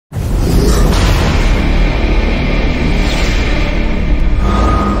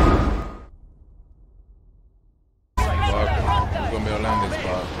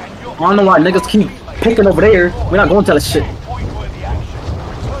I don't know why niggas keep picking over there. We're not going to that shit.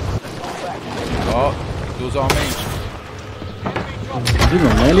 Oh, dude's on me. You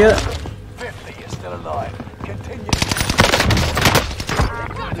even land yet? 50 is still alive. Continue.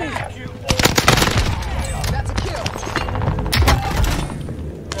 That's a kill.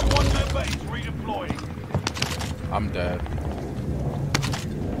 One member is redeploying. I'm dead.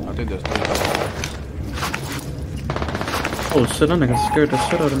 I think there's three. Oh shit, that nigga scared the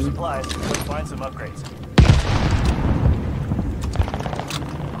shit out of me. Supplies. Let's find some upgrades.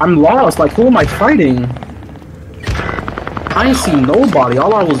 I'm lost. Like, who am I fighting? I ain't see nobody.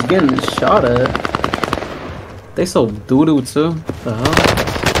 All I was getting is shot at. They so doo-doo too. What the hell?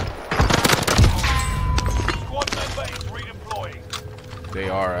 Squad member is redeploying. They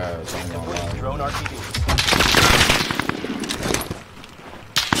are as I'm gonna lie. Drone RTB.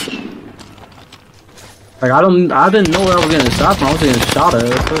 Like, I didn't know where I was getting shot from. I was getting shot at.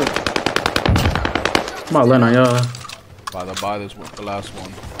 That's it. I'm about to land on y'all. By this one, the last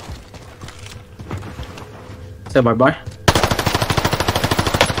one. Say bye-bye.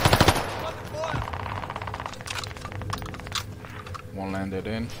 One landed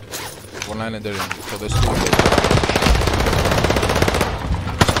in. One landed in. So there's two.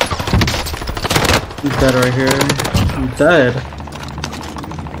 He's dead right here. I'm dead.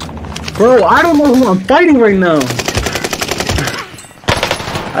 Bro, I don't know who I'm fighting right now.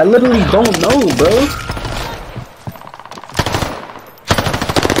 I literally don't know, bro.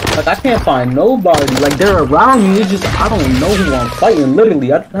 Like, I can't find nobody. Like, they're around me. It's just, I don't know who I'm fighting.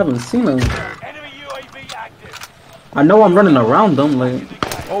 Literally, I haven't seen them. Enemy UAV active. I know I'm running around them. Like,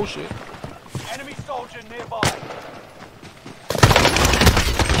 Oh shit. Enemy soldier nearby.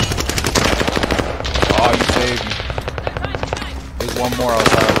 Oh, you saved me. There's one more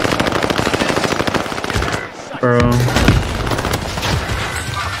outside. bro.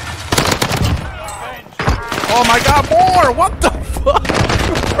 Oh my god, more! What the fuck?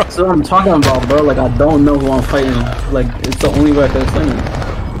 That's what I'm talking about, bro. Like, I don't know who I'm fighting. Like, it's the only way I can explain it.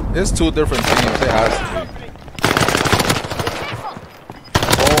 It's two different teams. It has to be.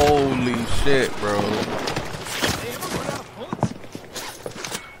 Holy shit, bro.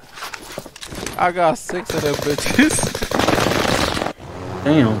 I got 6 of them bitches.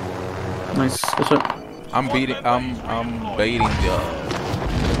 Damn. Nice. What's up? I'm baiting the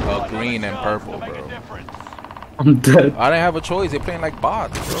green and purple, bro. I'm dead. I didn't have a choice. They're playing like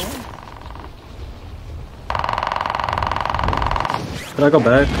bots, bro. Did I go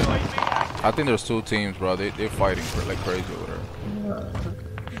back? I think there's 2 teams, bro. They're fighting for like crazy over there.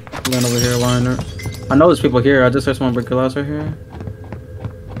 Land over here, liner. I know there's people here. I just heard someone break glass right here.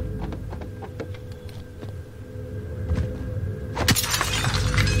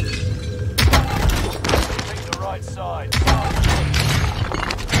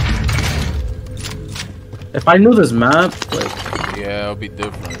 If I knew this map, like, yeah, it'll be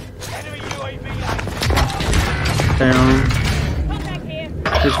different. damn.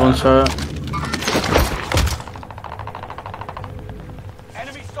 Just one shot.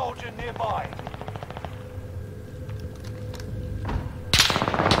 Enemy soldier nearby.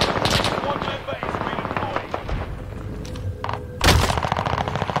 One member is redeployed.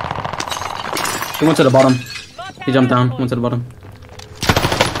 He went to the bottom. He jumped down. Went to the bottom.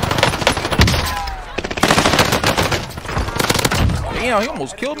 Damn, he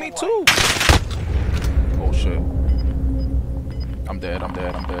almost killed me too. Oh shit. I'm dead, I'm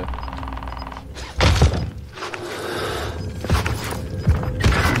dead, I'm dead.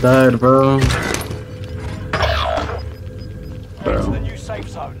 Dead, bro. Head to the new safe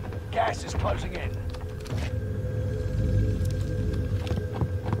zone. Gas is closing in.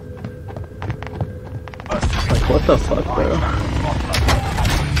 Like, what the fuck, bro?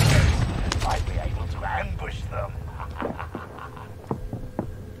 Might be able to ambush them.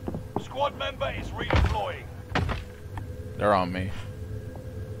 Squad member is redeploying. They're on me.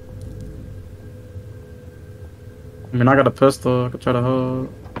 I mean, I got a pistol. I could try to hold.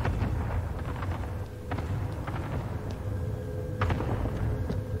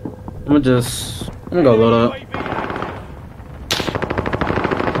 I'm gonna go load up.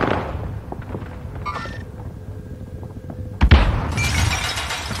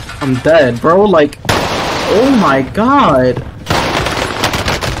 I'm dead, bro. Like, oh my god.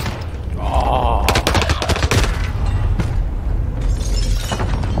 Oh.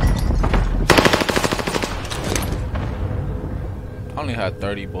 I only had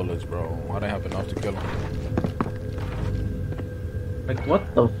 30 bullets, bro. I didn't have enough to kill him. Like,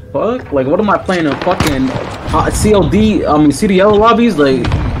 what the fuck? Like, what am I playing in fucking COD, CDL lobbies? Like,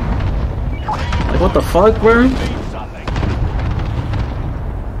 what the fuck, bro?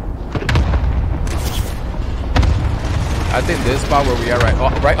 I think this spot where we are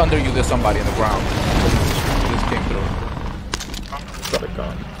right under you, there's somebody in the ground. This came through. Got a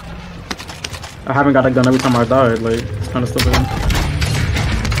gun. I haven't got a gun every time I died. Like, it's kind of stupid.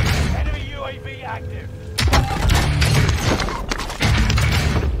 Enemy UAV active.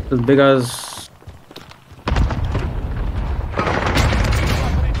 This big ass.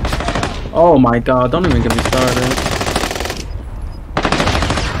 Oh my god! Don't even get me started.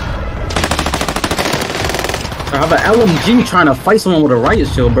 I have an LMG trying to fight someone with a riot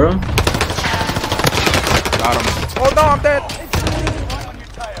shield, bro. Got him. Oh no, I'm dead.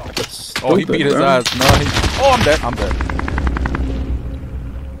 Oh, he beat his ass. No, oh, I'm dead. I'm dead.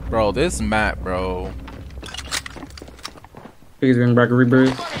 Bro, this map, bro. Please bring back a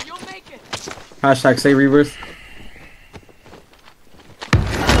rebirth. Hashtag say rebirth.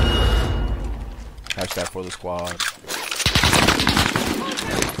 Hashtag for the squad.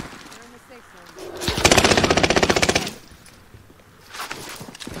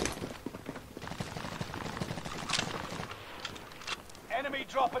 Enemy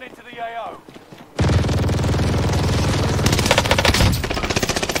dropping into the AO.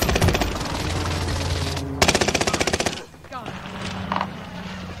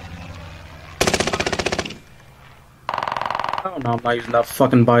 Oh no, I'm not using that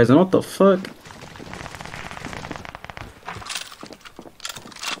fucking Bison. What the fuck?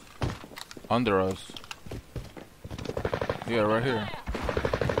 Under us. Yeah, right here.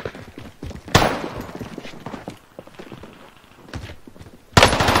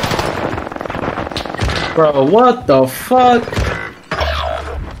 Bro, what the fuck?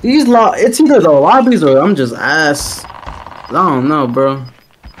 These it's either the lobbies or I'm just ass. I don't know, bro.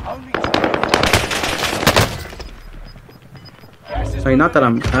 Like, not that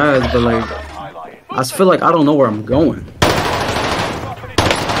I'm ass, but like, I just feel like I don't know where I'm going.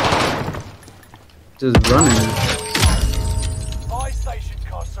 Just running. Buy station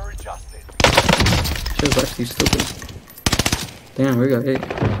costs are adjusted. Shit's actually stupid. Damn, we got 8.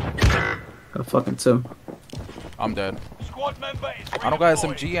 Got fucking 2. I'm dead. Squad member is I don't got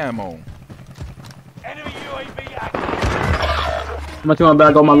SMG ammo. Enemy UAV active. I'm gonna take my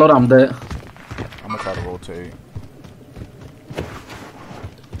bag on my load, I'm dead. I'm gonna try to rotate.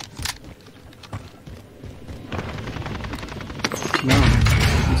 No,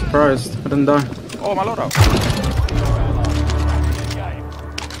 I'm surprised. I didn't die. Oh, my loadout.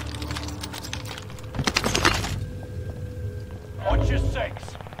 Watch your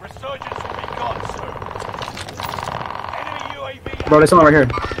 6. Resurgence will be gone soon. Enemy UAV Bro, there's someone right here.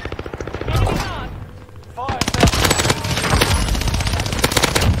 Fire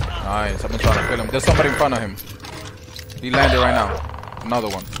Nice. I've been trying to kill him. There's somebody in front of him. He landed right now. Another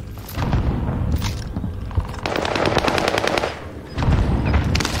one.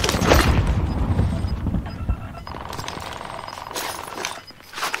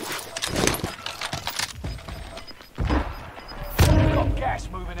 got gas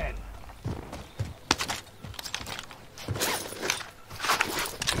moving in.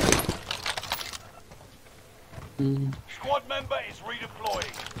 Squad member is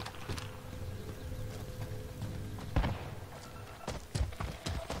redeploying.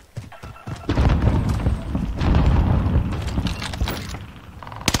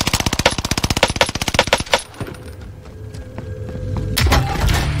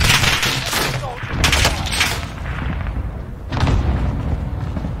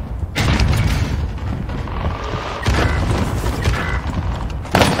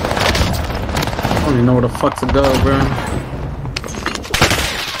 I don't even know where the fuck to go, bro.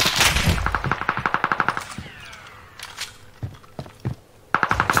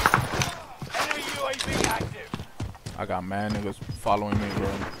 Enemy UAV active. I got mad niggas following me, bro.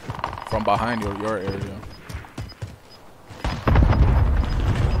 From behind your area.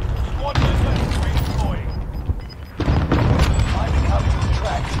 Squad member is redeploying. Finding out your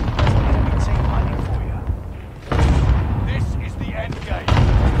tracks. Enemy team hunting for you. This is the end game.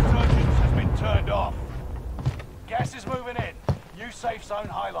 Resurgence has been turned off. Gas is moving in. New safe zone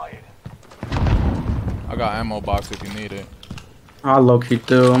highlighted. I got ammo box if you need it. I low-key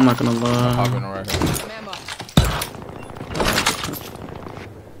do, I'm not gonna lie. Hop in right here.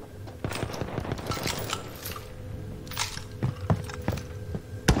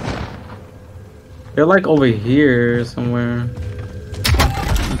 They're like over here somewhere.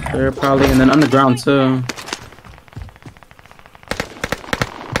 They're probably, and then underground too.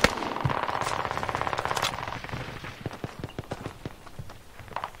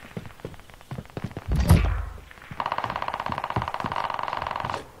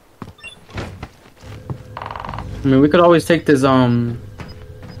 I mean, we could always take this redeploy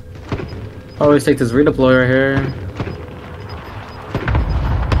right here.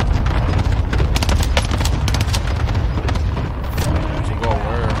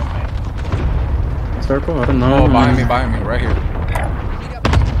 circle? I don't know. Oh, behind me, right here.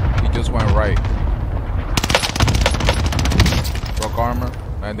 He just went right. Broke armor,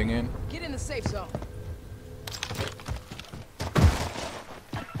 landing in. Get in the safe zone.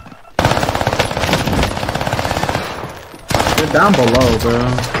 They're down below, bro.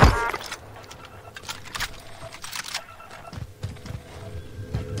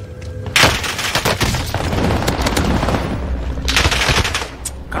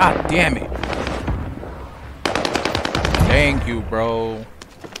 God damn it. Thank you, bro. I'm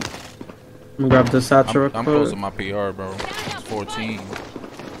gonna grab this satchel real I'm quick. close to my PR, bro. It's 14.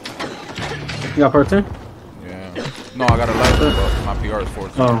 You got 14? Yeah. No, I got 11, but my PR is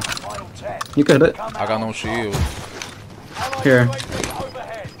 14. Oh, Final 10. you could hit it. I got no shield. Allied Here. UAV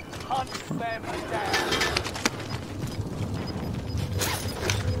overhead. Hunt them down.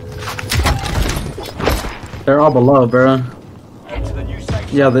 They're all below, bro. Get to the new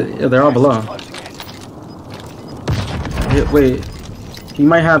safe Yeah, zone. they're all Gas is below. closing in. Yeah, wait, he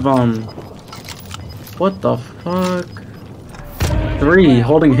might have what the fuck? 3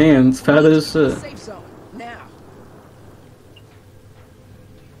 holding hands, fat as shit. Safe zone. Now.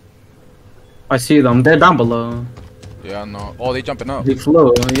 I see them. They're down below. Yeah, I know. Oh, they jumping up. They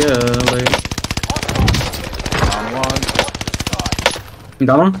flow. Yeah, like Down one. you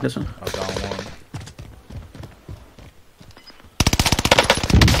got one. This one. I down one.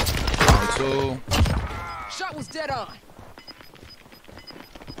 Down 2. Shot was dead on.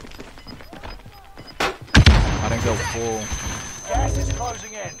 I didn't go full. Gas is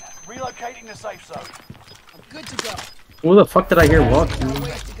closing in. Relocating the safe zone. I'm good to go. Who the fuck did I hear There walking? are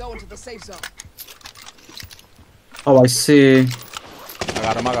ways to go into the safe zone. Oh, I see. I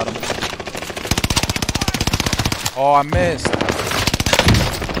got him. Oh, I missed.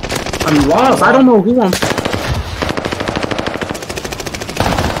 I'm lost. I don't know who I'm.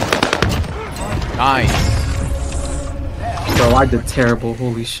 Nice. Bro, I did terrible.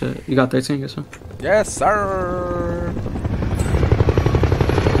 Holy shit. You got 13, guess so? Yes, sir.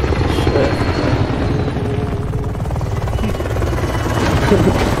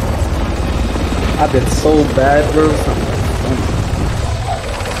 I did so bad, bro.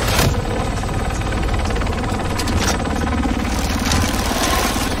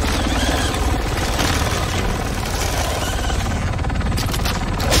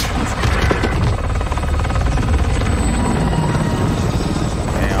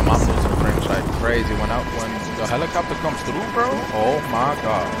 Damn, I'm losing French like crazy. When the helicopter comes through, bro. Oh my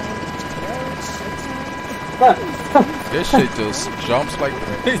god. This shit just jumps like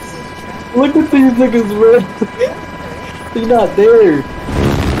crazy. Look at these niggas, bro. He's not there.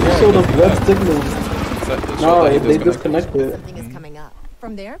 They showed us red signal. No, they disconnected. Something is coming up.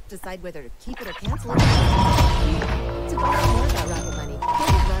 From there, decide whether to keep it or cancel it. To find out more about Rocket Money,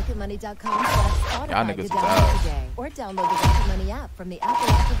 visit rocketmoney.com/Spotify Y'all to niggas download bad. today, or download the Rocket Money app from the Apple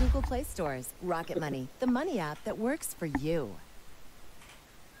App or Google Play stores. Rocket Money, the money app that works for you.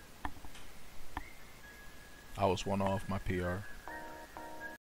 I was one off my PR.